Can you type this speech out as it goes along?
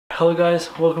Hello guys,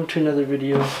 welcome to another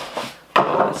video.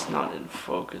 It's not in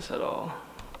focus at all.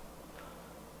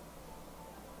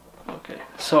 Okay,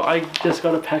 so I just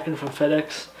got a package from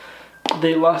FedEx.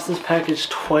 They lost this package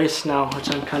twice now, which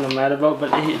I'm kind of mad about,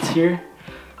 but it's here.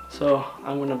 So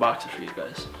I'm going to box it for you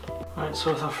guys. Alright,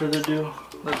 so without further ado,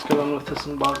 let's get on with this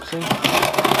unboxing.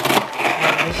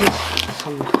 This is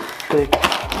some thick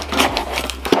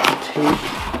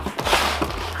tape.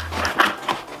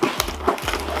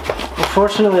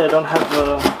 Unfortunately, I don't have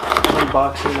the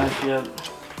unboxing knife yet.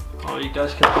 Oh, you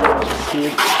guys can pretty much see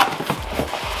it.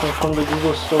 So from the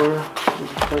Google store,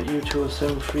 invite you to a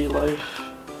sim-free life.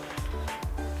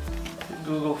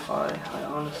 Google Fi. I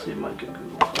honestly might get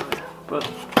Google Fi. But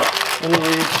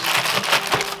anyways,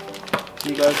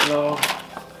 you guys know,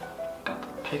 got the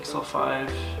Pixel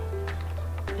 5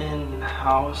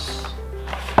 in-house. So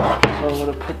I'm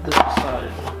going to put this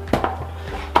aside.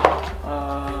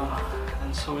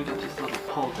 So we got these little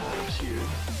pull tabs here.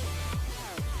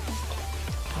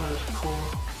 Just pull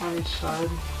on each side.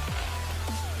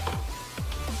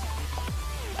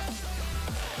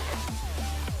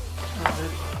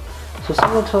 Alright. So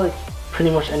similar to like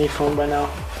pretty much any phone by now,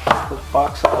 the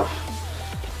box off.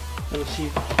 And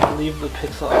see, leave the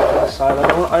Pixel off to the side. I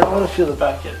don't want to feel the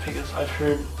back yet because I've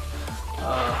heard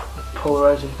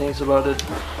polarizing things about it.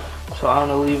 So I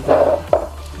want to leave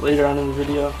that later on in the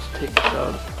video. Let's take this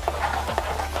out.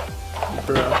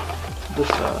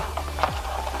 This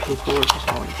paperwork is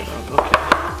all get out. Okay.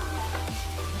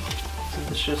 So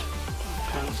this just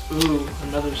depends. Ooh,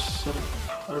 another set.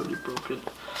 I already broke it.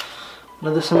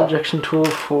 Another SIM ejection tool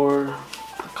for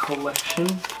the collection.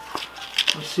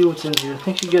 Let's see what's in here. I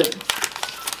think you get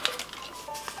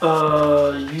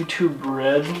YouTube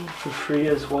Red for free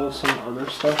as well as some other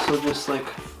stuff. So just like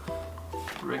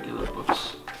regular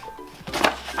books.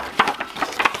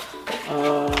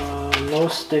 No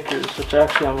stickers, which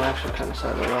actually I'm kind of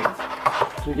sad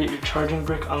about. You get your charging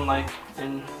brick, unlike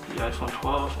in the iPhone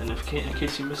 12. And in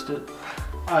case you missed it,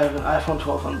 I have an iPhone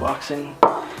 12 unboxing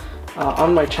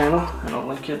on my channel, and I'll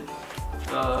link it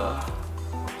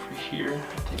over here.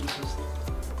 I think this is,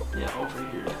 yeah, over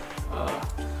here.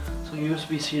 So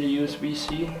USB-C to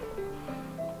USB-C,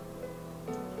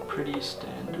 pretty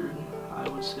standard, I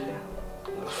would say.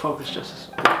 Focus just is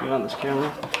on this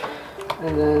camera,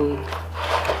 and then.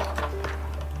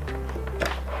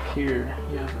 Here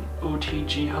you have an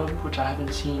OTG hub, which I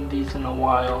haven't seen these in a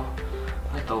while.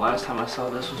 Like the last time I saw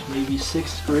this was maybe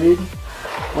 6th grade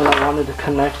when I wanted to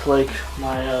connect like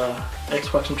my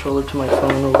Xbox controller to my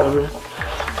phone or whatever.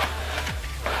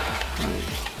 Right.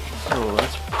 So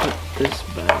let's put this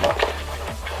back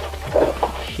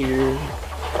here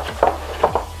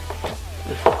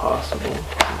if possible.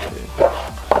 Okay.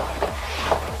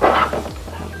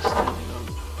 Have this standing up.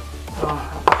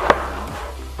 Oh.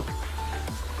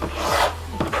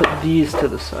 Put these to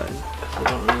the side because I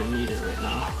don't really need it right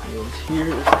now. Anyways, here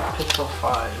is the Pixel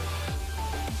 5.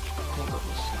 Hold up,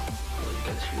 let's let you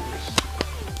guys hear this.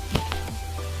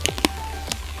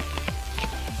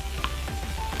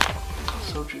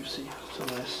 So juicy, so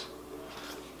nice.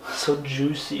 So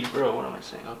juicy, bro, what am I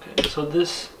saying? Okay, so this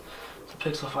is the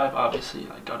Pixel 5, obviously.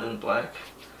 I got it in black.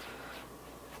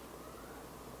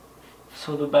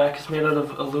 So the back is made out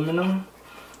of aluminum.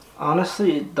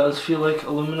 Honestly, it does feel like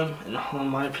aluminum, in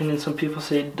my opinion. Some people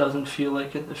say it doesn't feel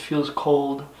like it. It feels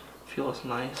cold, feels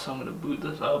nice, so I'm going to boot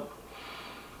this up.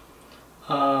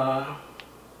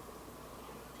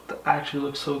 It actually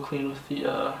looks so clean with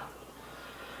the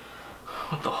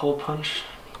hole punch.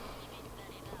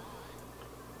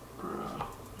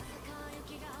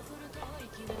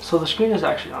 So the screen is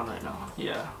actually on right now,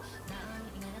 yeah.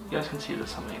 You guys can see it at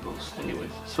some angles.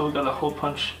 Anyways, so we got a hole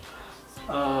punch.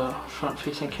 Front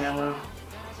facing camera.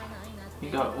 You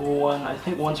got I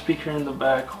think one speaker in the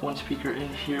back, one speaker in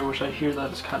here, which I hear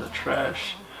that is kind of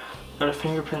trash. Got a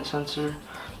fingerprint sensor,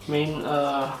 main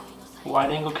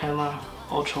wide angle camera,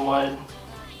 ultra wide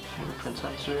fingerprint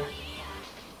sensor.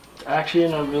 It's actually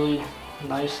in a really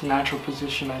nice natural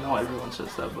position. I know everyone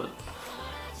says that, but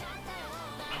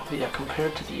yeah,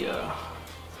 compared to the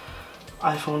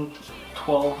iPhone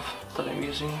 12 that I'm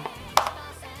using,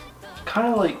 kind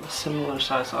of like similar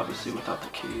size, obviously without the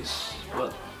case,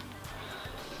 but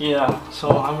yeah. So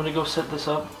I'm gonna go set this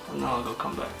up and then I'll go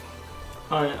come back.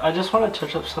 Alright, I just want to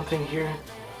touch up something here,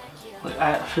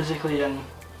 like physically and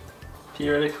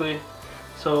theoretically.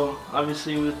 So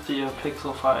obviously with the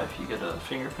Pixel 5 you get a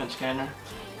fingerprint scanner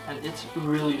and it's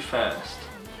really fast.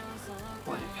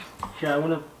 Like here, I'm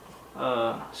gonna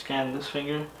scan this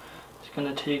finger. It's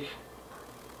gonna take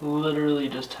literally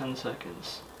just 10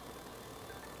 seconds.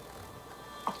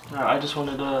 I just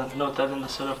wanted to note that in the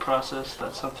setup process.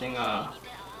 That's something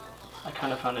I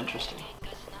kind of found interesting.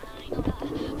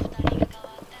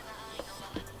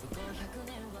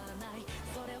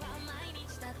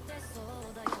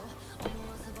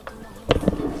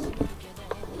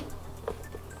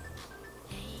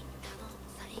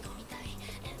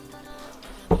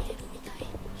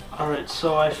 Alright,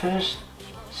 so I finished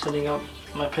setting up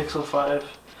my Pixel 5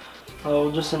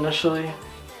 just initially.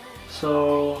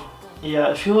 So yeah,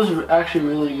 it feels actually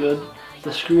really good.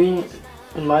 The screen,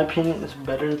 in my opinion, is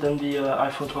better than the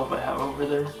iPhone 12 I have over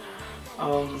there.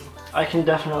 I can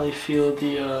definitely feel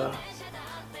the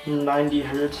 90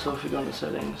 Hertz, so if you go into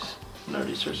settings, I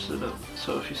already searched it up,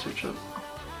 so if you search up,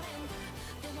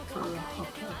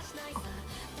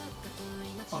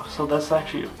 oh, so that's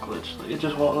actually a glitch, like, it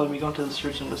just won't let me go into the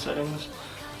search into settings.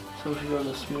 So if you go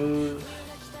to smooth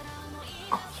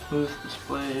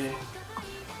display,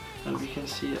 and we can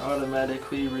see it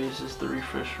automatically raises the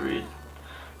refresh rate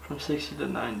from 60 to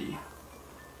 90.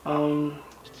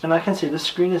 And I can see this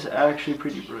screen is actually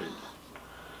pretty bright.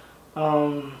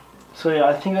 So yeah,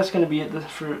 I think that's gonna be it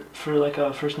for like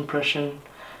a first impression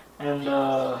and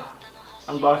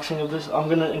unboxing of this. I'm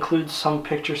gonna include some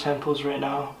picture samples right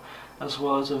now, as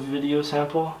well as a video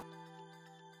sample.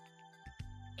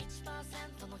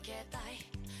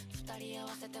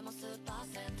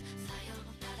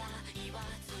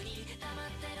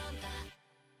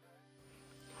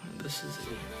 This is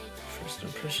a first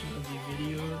impression of the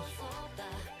video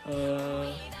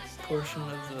portion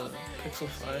of the Pixel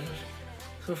 5.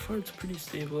 So far it's pretty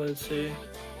stable, I'd say,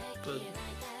 but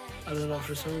I don't know,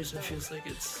 for some reason it feels like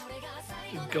it's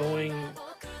going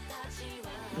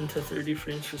into 30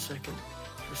 frames per second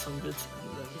for some bits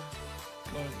and then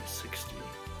going to 60.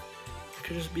 It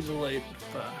could just be the light,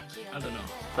 but I don't know.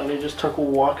 Then I just took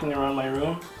walking around my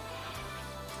room.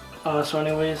 So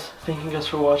anyways, thank you guys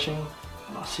for watching,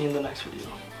 and I'll see you in the next video.